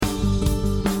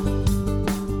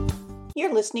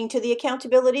You're listening to the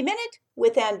Accountability Minute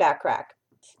with Ann Backrack.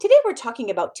 Today we're talking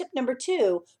about tip number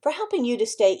 2 for helping you to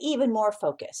stay even more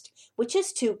focused, which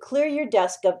is to clear your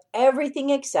desk of everything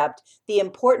except the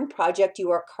important project you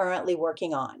are currently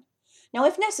working on. Now,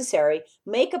 if necessary,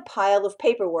 make a pile of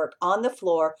paperwork on the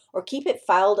floor or keep it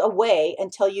filed away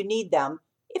until you need them,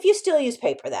 if you still use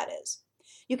paper, that is.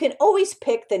 You can always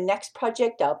pick the next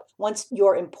project up once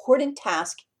your important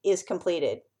task is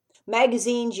completed.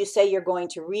 Magazines you say you're going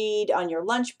to read on your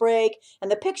lunch break,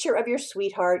 and the picture of your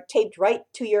sweetheart taped right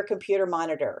to your computer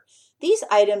monitor. These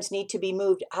items need to be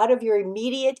moved out of your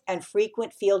immediate and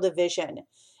frequent field of vision.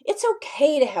 It's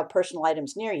okay to have personal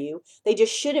items near you. They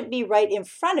just shouldn't be right in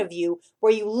front of you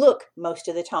where you look most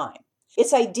of the time.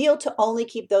 It's ideal to only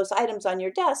keep those items on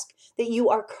your desk that you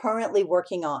are currently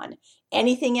working on.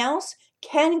 Anything else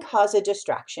can cause a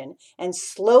distraction and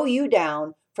slow you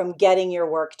down from getting your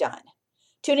work done.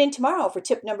 Tune in tomorrow for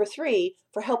tip number 3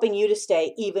 for helping you to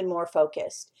stay even more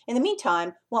focused. In the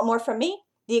meantime, want more from me,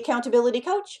 the Accountability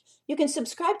Coach? You can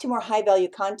subscribe to more high-value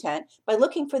content by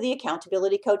looking for the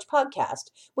Accountability Coach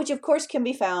podcast, which of course can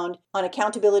be found on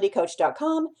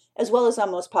accountabilitycoach.com, as well as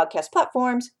on most podcast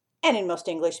platforms and in most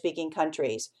English-speaking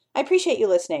countries. I appreciate you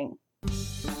listening.